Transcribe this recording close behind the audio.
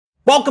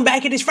Welcome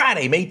back. It is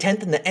Friday, May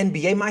 10th in the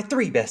NBA. My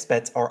three best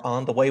bets are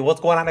on the way.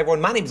 What's going on, everyone?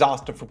 My name's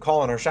Austin from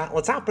Calling Our Shot.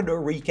 Let's hop into a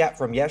recap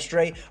from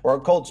yesterday where our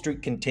cold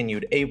streak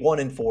continued, a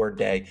 1-4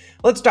 day.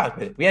 Let's talk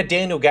about it. We had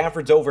Daniel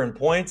Gafford's over in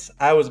points.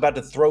 I was about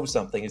to throw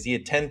something as he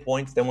had 10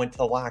 points, then went to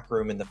the locker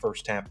room in the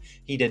first half.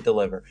 He did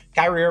deliver.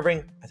 Kyrie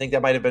Irving, I think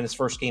that might have been his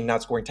first game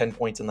not scoring 10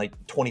 points in like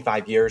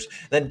 25 years.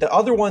 Then the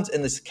other ones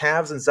in this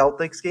Cavs and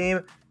Celtics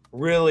game,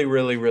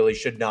 really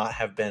should not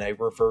have been a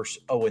reverse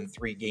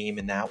 0-3 game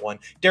in that one.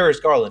 Darius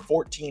Garland,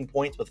 14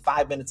 points with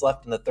 5 minutes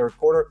left in the third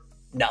quarter.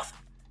 Nothing.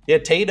 You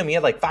had Tatum, he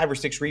had like 5 or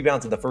 6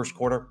 rebounds in the first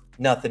quarter.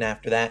 Nothing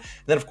after that. And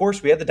then, of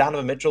course, we had the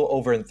Donovan Mitchell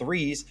over in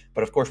threes,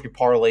 but of course, we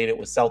parlayed it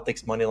with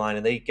Celtics money line,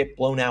 and they get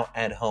blown out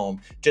at home.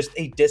 Just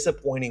a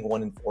disappointing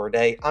 1-4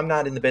 day. I'm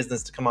not in the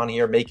business to come on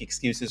here and make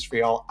excuses for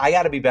y'all. I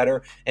got to be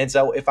better. And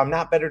so if I'm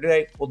not better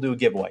today, we'll do a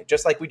giveaway.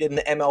 Just like we did in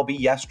the MLB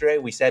yesterday,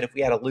 we said if we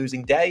had a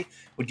losing day,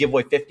 we'd give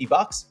away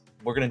 $50.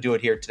 We're going to do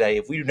it here today.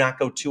 If we do not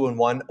go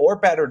 2-1 or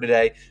better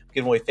today, we're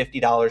giving away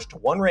 $50 to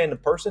one random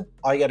person.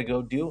 All you got to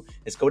go do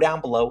is go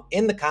down below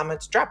in the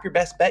comments, drop your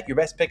best bet, your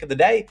best pick of the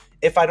day.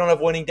 If I don't have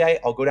a winning day,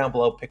 I'll go down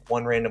below, pick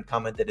one random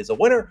comment that is a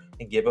winner,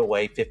 and give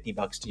away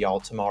 $50 to y'all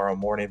tomorrow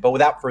morning. But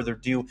without further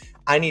ado,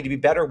 I need to be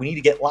better. We need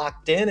to get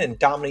locked in and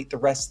dominate the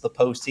rest of the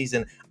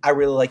postseason. I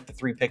really like the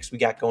 3 picks we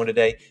got going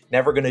today.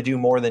 Never going to do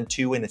more than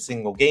 2 in a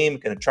single game.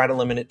 Going to try to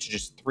limit it to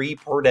just 3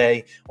 per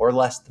day or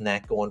less than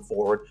that going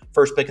forward.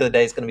 First pick of the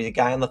day is going to be the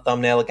guy on the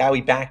thumbnail, a guy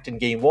we backed in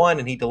game 1,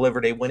 and he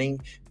delivered a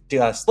winning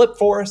slip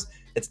for us.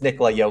 It's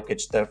Nikola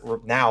Jokic, the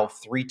now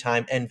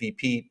 3-time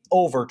MVP,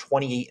 over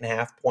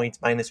 28.5 points,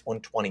 minus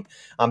 120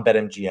 on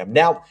BetMGM.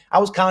 Now, I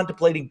was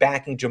contemplating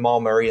backing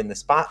Jamal Murray in the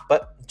spot,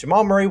 but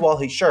Jamal Murray,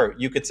 well,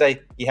 you could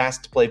say he has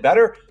to play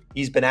better.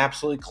 He's been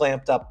absolutely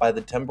clamped up by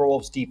the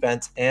Timberwolves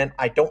defense, and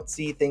I don't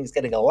see things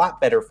getting a lot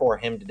better for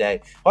him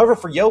today. However,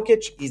 for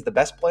Jokic, he's the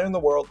best player in the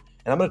world,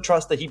 and I'm going to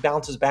trust that he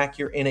bounces back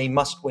here in a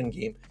must-win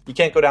game. You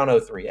can't go down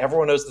 0-3.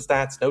 Everyone knows the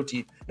stats.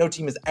 No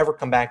team has ever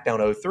come back down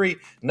 0-3.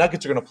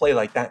 Nuggets are going to play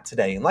like that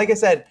today. And like I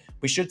said,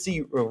 we should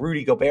see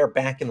Rudy Gobert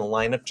back in the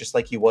lineup just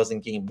like he was in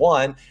game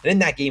 1. And in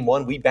that game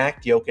 1, we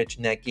backed Jokic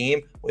in that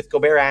game with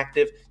Gobert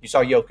active. You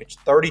saw Jokic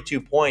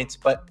 32 points,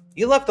 but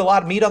he left a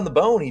lot of meat on the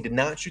bone. He did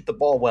not shoot the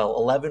ball well.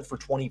 11 for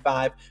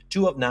 25,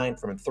 2 of 9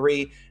 from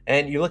 3.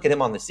 And you look at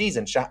him on the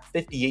season, shot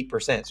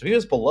 58%. So he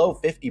was below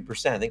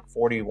 50%, I think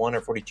 41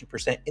 or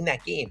 42% in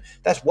that game.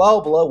 That's well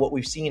below what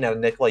we've seen out of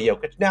Nikola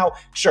Jokic. Now,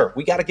 sure,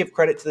 we got to give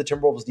credit to the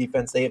Timberwolves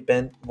defense. They have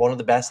been one of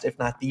the best, if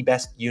not the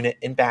best unit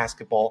in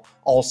basketball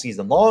all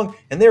season long.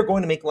 And they're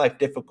going to make life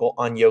difficult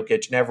on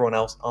Jokic and everyone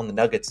else on the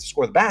Nuggets to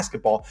score the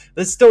basketball.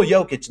 But it's still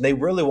Jokic, and they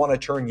really want to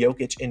turn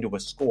Jokic into a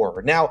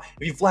scorer. Now,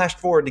 if you flash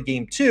forward to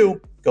game 2,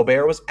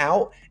 Gobert was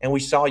out, and we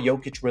saw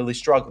Jokic really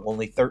struggle.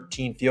 Only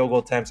 13 field goal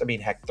attempts. I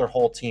mean, heck, their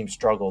whole team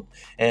struggled.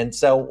 And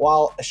so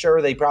while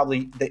sure they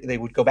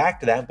would go back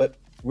to that, but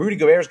Rudy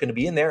Gobert is going to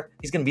be in there.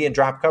 He's going to be in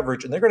drop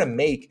coverage, and they're going to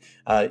make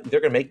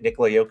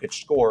Nikola Jokic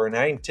score. And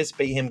I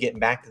anticipate him getting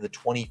back to the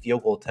 20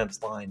 field goal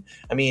attempts line.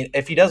 I mean,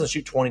 if he doesn't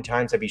shoot 20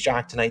 times, I'd be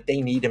shocked tonight.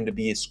 They need him to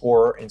be a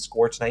scorer and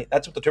score tonight.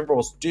 That's what the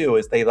Timberwolves do.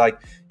 Is they like,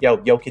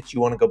 Jokic, you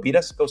want to go beat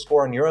us? Go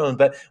score on your own.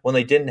 But when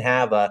they didn't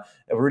have a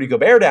Rudy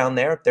Gobert down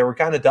there, they were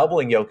kind of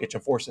doubling Jokic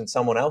and forcing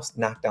someone else to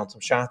knock down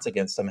some shots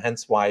against them.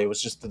 Hence why it was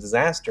just a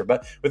disaster.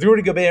 But with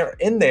Rudy Gobert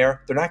in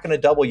there, they're not going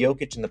to double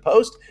Jokic in the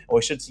post, and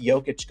we should see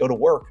Jokic go to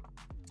work.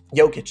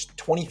 Jokic,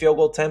 20 field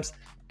goal attempts,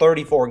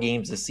 34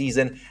 games this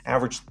season,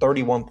 averaged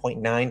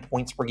 31.9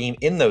 points per game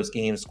in those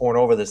games, scoring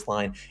over this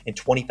line in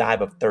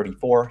 25 of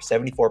 34,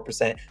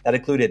 74%. That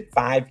included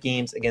 5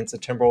 games against the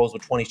Timberwolves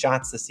with 20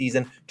 shots this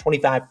season,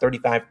 25,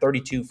 35,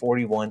 32,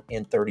 41,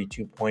 and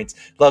 32 points.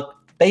 Look,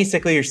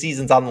 basically, your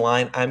season's on the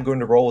line. I'm going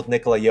to roll with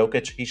Nikola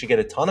Jokic. He should get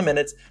a ton of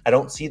minutes. I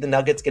don't see the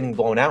Nuggets getting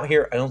blown out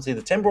here. I don't see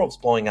the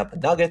Timberwolves blowing out the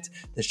Nuggets.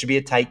 This should be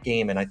a tight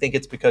game, and I think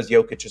it's because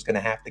Jokic is going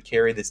to have to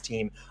carry this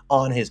team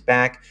on his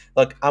back.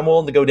 Look, I'm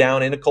willing to go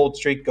down in a cold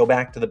streak, go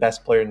back to the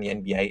best player in the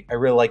NBA. I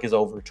really like his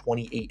over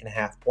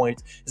 28.5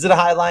 points. Is it a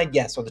high line?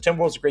 Yes. Are the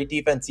Timberwolves a great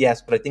defense?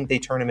 Yes, but I think they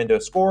turn him into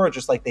a scorer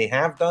just like they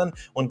have done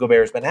when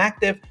Gobert's been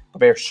active.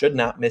 Gobert should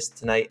not miss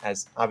tonight,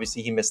 as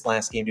obviously he missed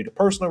last game due to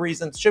personal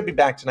reasons. Should be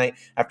back tonight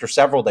after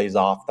several days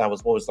off.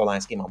 What was their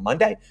last game on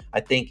Monday? I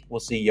think we'll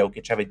see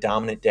Jokic have a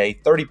dominant day.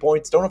 30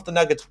 points. Don't know if the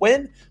Nuggets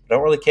win, but I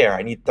don't really care.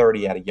 I need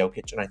 30 out of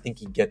Jokic, and I think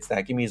he gets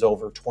that. Give me his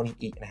over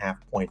 28.5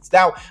 points.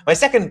 Now, my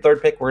second and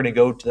third pick, we're going to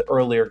go to the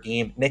earlier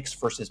game, Knicks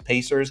versus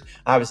Pacers.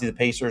 Obviously, the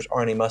Pacers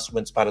are in a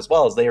must-win spot as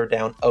well, as they are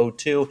down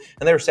 0-2,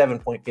 and they're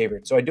 7-point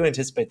favorites. So I do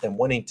anticipate them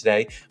winning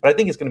today, but I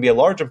think it's going to be a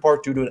large in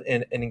part due to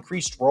an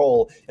increased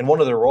role in one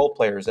of their role role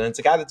players, and it's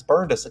a guy that's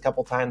burned us a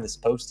couple times this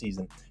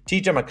postseason.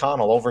 TJ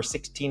McConnell over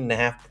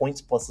 16.5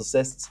 points plus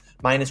assists,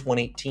 minus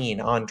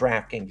 118 on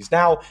DraftKings.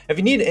 Now, if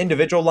you need an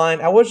individual line,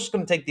 I was just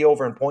going to take the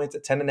over in points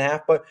at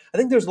 10.5, but I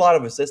think there's a lot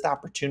of assist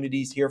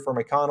opportunities here for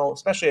McConnell,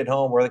 especially at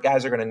home where the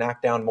guys are going to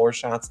knock down more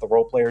shots, the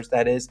role players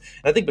that is,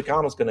 and I think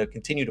McConnell's going to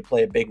continue to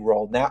play a big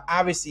role. Now,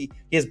 obviously,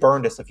 he has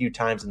burned us a few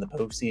times in the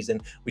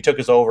postseason. We took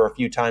his over a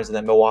few times in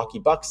that Milwaukee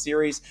Bucks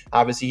series.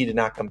 Obviously, he did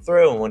not come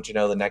through, and once you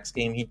know, the next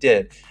game he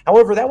did.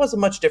 However, that was a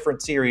much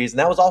different series, and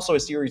that was also a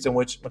series in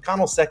which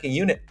McConnell's second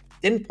unit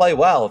didn't play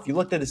well. If you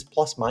looked at his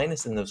plus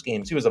minus in those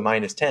games, he was a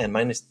minus 10,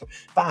 minus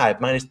 5,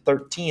 minus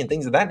 13,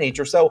 things of that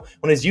nature. So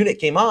when his unit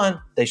came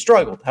on, they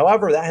struggled.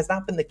 However, that has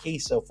not been the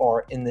case so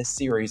far in this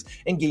series.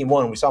 In game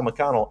one, we saw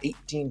McConnell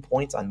 18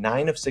 points on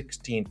 9 of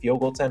 16 field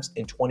goal attempts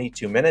in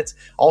 22 minutes.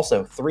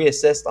 Also, 3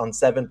 assists on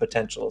 7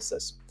 potential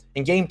assists.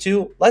 In game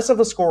two, less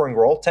of a scoring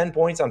role, 10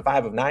 points on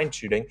 5 of 9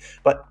 shooting,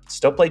 but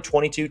still played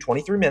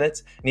 23 minutes,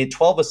 and he had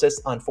 12 assists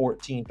on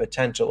 14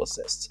 potential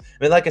assists.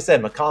 I mean, like I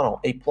said, McConnell,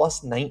 a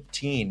plus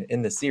 19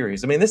 in the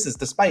series. I mean, this is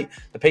despite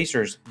the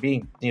Pacers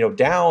being,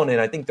 down, and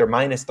I think they're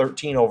minus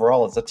 13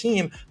 overall as a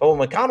team, but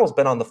when McConnell's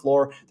been on the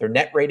floor, their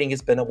net rating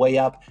has been a way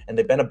up, and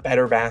they've been a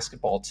better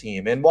basketball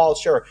team. And while,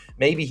 sure,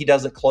 maybe he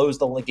doesn't close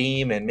the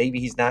game, and maybe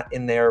he's not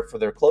in there for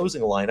their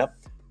closing lineup,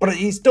 but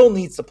he still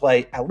needs to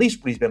play at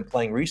least what he's been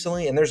playing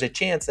recently, and there's a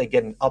chance they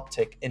get an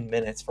uptick in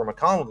minutes for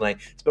McConnell tonight.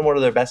 He's been one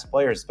of their best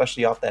players,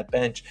 especially off that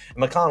bench.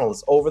 And McConnell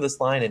is over this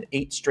line in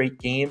 8 straight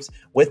games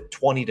with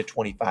 20 to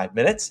 25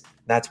 minutes.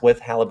 That's with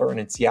Halliburton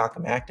and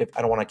Siakam active.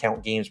 I don't want to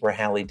count games where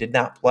Hallie did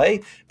not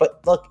play, but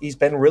look, he's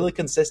been really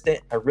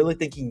consistent. I really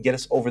think he can get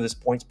us over this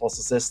points plus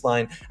assist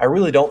line. I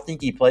really don't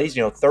think he plays,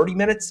 30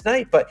 minutes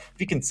tonight, but if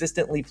he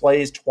consistently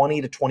plays 20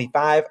 to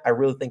 25, I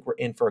really think we're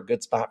in for a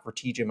good spot for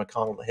TJ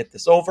McConnell to hit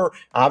this over.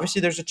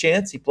 Obviously, there's a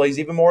chance he plays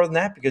even more than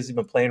that because he's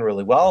been playing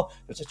really well.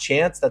 There's a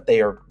chance that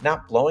they are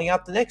not blowing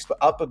out the Knicks, but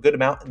up a good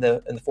amount in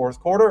the fourth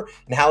quarter.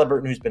 And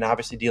Halliburton, who's been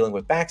obviously dealing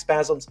with back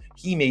spasms,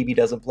 he maybe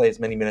doesn't play as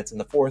many minutes in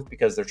the fourth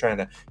because they're trying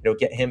to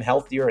get him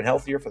healthier and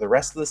healthier for the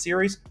rest of the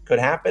series. Could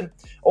happen.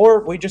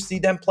 Or we just see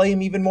them play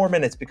him even more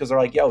minutes because they're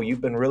like, yo, you've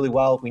been really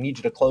well. We need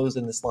you to close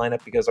in this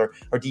lineup because our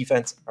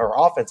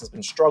offense has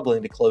been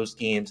struggling to close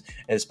games,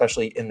 and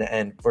especially in the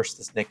end versus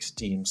this Knicks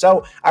team.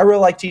 So I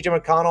really like TJ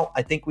McConnell.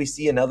 I think we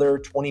see another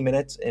 20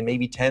 minutes and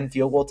maybe 10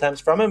 field goal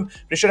attempts from him, but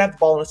he should have the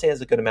ball in his hands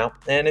a good amount.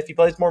 And if he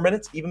plays more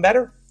minutes, even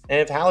better.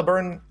 And if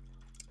Halliburton,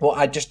 well,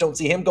 I just don't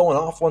see him going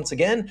off once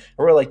again.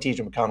 I really like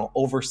TJ McConnell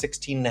over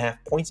 16.5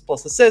 points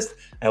plus assists.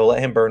 I will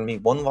let him burn me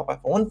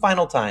one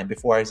final time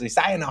before I say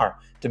sayonara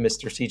to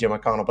Mr. TJ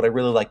McConnell, but I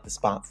really like the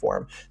spot for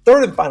him.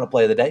 Third and final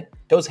play of the day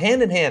goes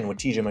hand in hand with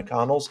TJ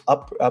McConnell's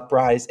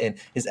uprise and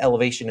his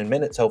elevation in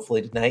minutes,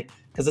 hopefully tonight,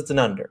 because it's an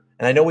under.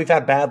 And I know we've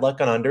had bad luck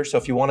on under, so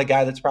if you want a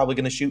guy that's probably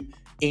going to shoot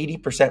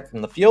 80%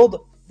 from the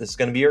field, this is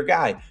going to be your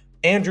guy.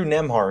 Andrew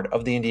Nembhard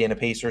of the Indiana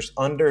Pacers,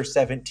 under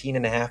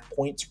 17.5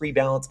 points,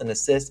 rebounds, and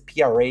assists,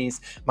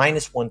 PRAs,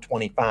 minus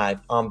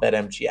 125 on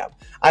BetMGM.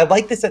 I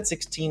like this at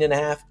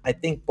 16.5. I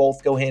think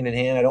both go hand in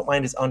hand. I don't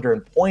mind his under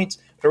in points,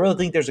 but I really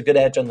think there's a good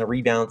edge on the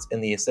rebounds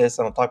and the assists,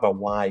 and I'll talk about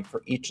why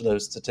for each of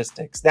those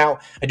statistics. Now,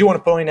 I do want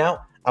to point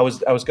out, I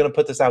was going to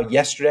put this out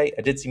yesterday.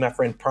 I did see my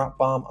friend Prop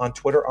Bomb on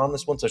Twitter on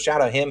this one, so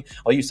shout out him.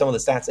 I'll use some of the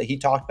stats that he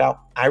talked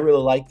about. I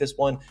really like this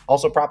one.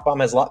 Also, Prop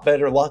Bomb has a lot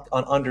better luck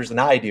on unders than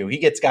I do. He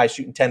gets guys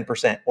shooting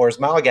 10%, whereas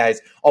my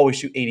guys always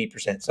shoot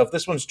 80%. So if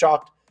this one's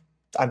chalked,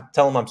 I'm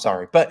telling him I'm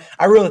sorry. But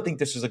I really think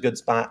this is a good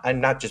spot. I'm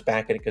not just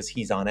backing it because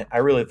he's on it. I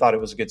really thought it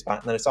was a good spot.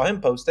 And then I saw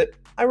him post it.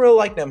 I really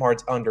like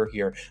Nembhard's under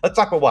here. Let's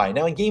talk about why.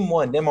 Now, in game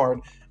one, Nembhard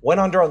went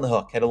under on the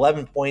hook, had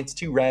 11 points,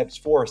 2 revs,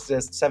 4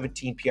 assists,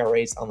 17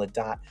 PRAs on the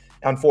dot,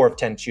 on 4 of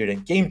 10 shooting.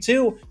 Game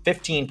 2,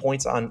 15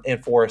 points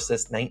and 4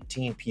 assists,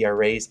 19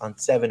 PRAs on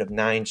 7 of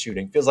 9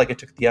 shooting. Feels like it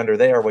took the under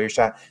there where you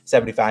shot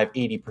 75,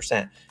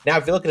 80%. Now,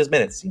 if you look at his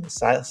minutes, see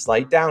a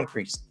slight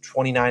downcrease,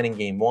 29 in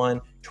game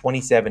 1,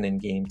 27 in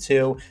game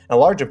 2. In a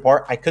larger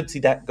part, I could see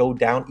that go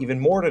down even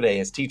more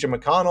today as TJ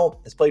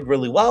McConnell has played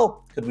really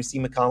well. Could we see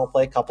McConnell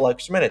play a couple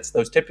extra minutes?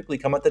 Those typically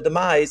come at the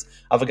demise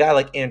of a guy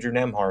like Andrew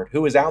Nembhard,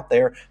 who is out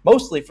there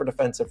mostly for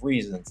defensive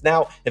reasons.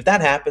 Now, if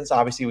that happens,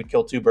 obviously we'd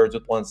kill 2 birds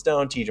with 1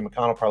 stone. TJ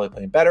McConnell probably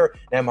playing better,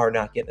 Nembhard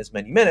not getting as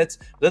many minutes.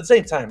 But at the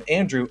same time,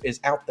 Andrew is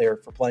out there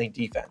for playing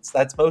defense.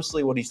 That's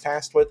mostly what he's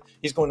tasked with.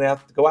 He's going to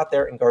have to go out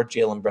there and guard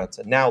Jalen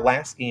Brunson. Now,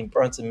 last game,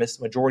 Brunson missed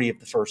the majority of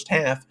the first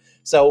half,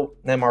 so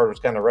Nembhard was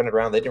kind of running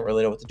around. They didn't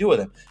really know what to do with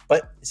him.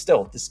 But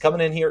still, this is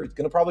coming in here. He's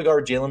going to probably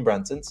guard Jalen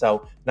Brunson.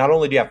 So not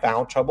only do you have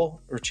foul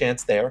trouble or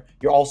chance there,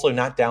 you're also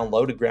not down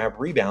low to grab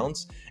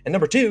rebounds. And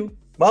number 2,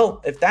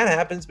 well, if that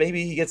happens,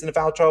 maybe he gets into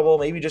foul trouble,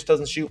 maybe he just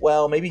doesn't shoot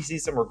well, maybe he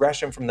sees some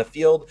regression from the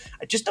field.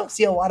 I just don't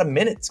see a lot of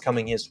minutes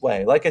coming his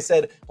way. Like I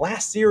said,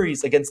 last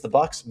series against the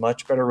Bucks,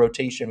 much better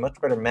rotation, much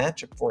better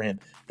matchup for him.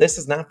 This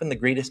has not been the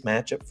greatest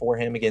matchup for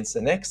him against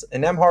the Knicks,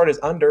 and Nembhard is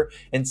under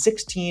in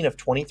 16 of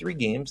 23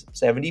 games,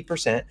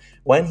 70%,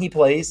 when he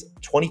plays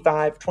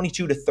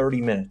 22 to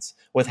 30 minutes.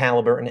 with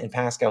Halliburton and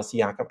Pascal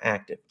Siakam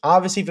active.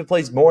 Obviously, if he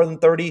plays more than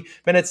 30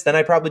 minutes, then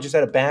I probably just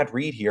had a bad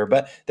read here,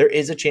 but there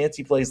is a chance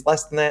he plays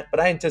less than that. But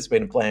I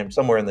anticipate him playing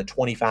somewhere in the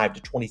 25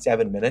 to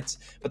 27 minutes.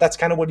 But that's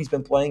kind of what he's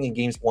been playing in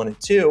games 1 and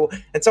 2.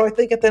 And so I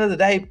think at the end of the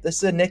day, this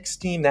is a Knicks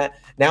team that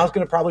now is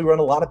going to probably run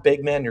a lot of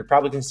big men. You're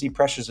probably going to see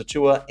Precious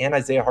Achiuwa and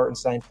Isaiah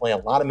Hartenstein play a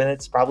lot of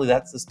minutes. Probably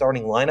that's the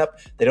starting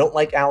lineup. They don't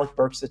like Alec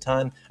Burks a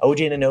ton. OG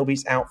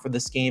Anunoby's out for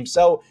this game.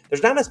 So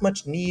there's not as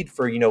much need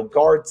for,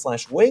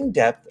 guard/wing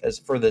depth as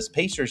for this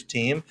Pacers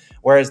team,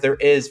 whereas there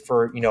is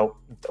for,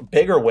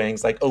 bigger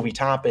wings like Obi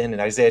Toppin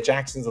and Isaiah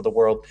Jacksons of the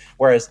world,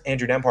 whereas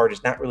Andrew Nembhard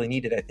is not really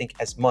needed, I think,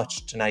 as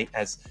much tonight,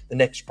 as the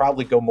Knicks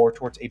probably go more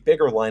towards a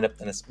bigger lineup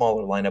than a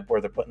smaller lineup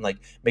where they're putting like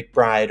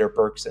McBride or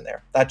Burks in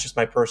there. That's just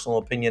my personal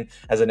opinion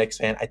as a Knicks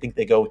fan. I think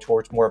they go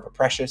towards more of a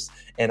Precious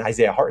and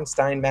Isaiah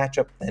Hartenstein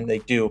matchup than they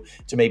do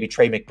to maybe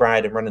Trey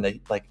McBride and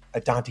running a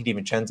Dante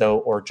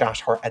DiVincenzo or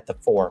Josh Hart at the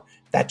 4.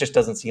 That just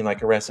doesn't seem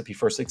like a recipe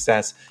for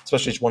success,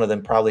 especially as one of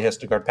them probably has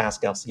to guard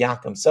Pascal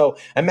Siakam. So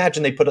I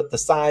imagine they put up the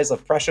size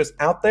of Precious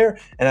out there,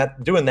 and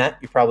at doing that,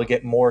 you probably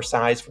get more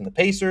size from the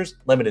Pacers,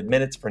 limited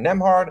minutes for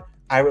Nembhard.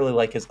 I really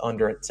like his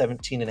under at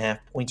 17.5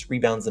 points,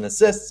 rebounds, and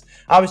assists.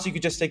 Obviously, you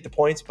could just take the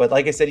points, but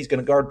like I said, he's going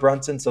to guard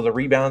Brunson, so the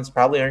rebounds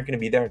probably aren't going to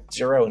be there.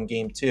 0 in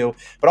game 2.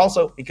 But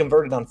also, he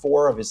converted on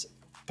 4 of his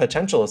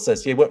potential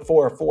assists. He went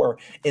 4 of 4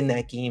 in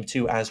that game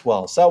 2 as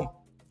well. So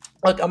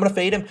look, I'm going to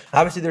fade him.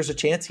 Obviously, there's a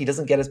chance he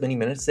doesn't get as many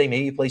minutes today.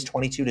 Maybe he plays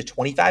 22 to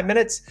 25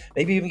 minutes.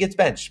 Maybe even gets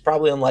benched.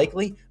 Probably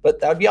unlikely, but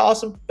that would be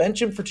awesome.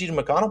 Bench him for Cheatham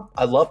McConnell.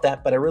 I love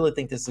that, but I really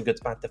think this is a good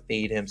spot to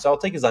fade him. So I'll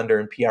take his under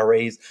in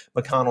PRAs.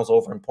 McConnell's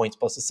over in points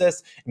plus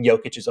assists, and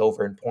Jokic is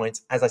over in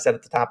points. As I said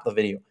at the top of the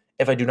video,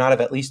 if I do not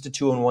have at least a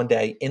 2-in-1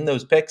 day in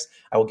those picks,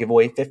 I will give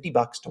away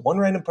 $50 to one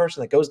random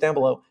person that goes down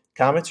below,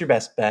 comments your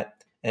best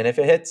bet, and if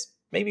it hits,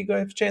 maybe you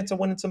have a chance of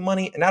winning some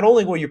money. And not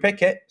only will your pick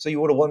hit, so you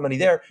would have won money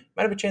there, you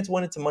might have a chance of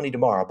winning some money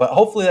tomorrow. But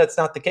hopefully that's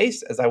not the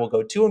case, as I will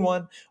go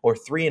 2-1 or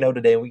 3-0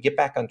 today, and we get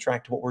back on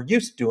track to what we're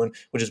used to doing,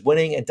 which is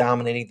winning and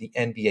dominating the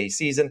NBA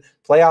season.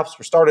 Playoffs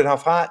were started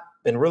off hot,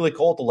 been really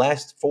cold the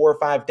last 4 or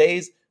 5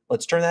 days.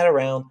 Let's turn that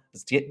around.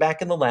 Let's get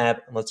back in the lab,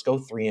 and let's go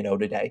 3-0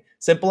 today.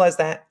 Simple as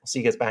that. I'll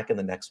see you guys back in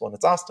the next one.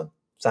 It's Austin,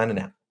 signing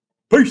out.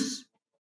 Peace.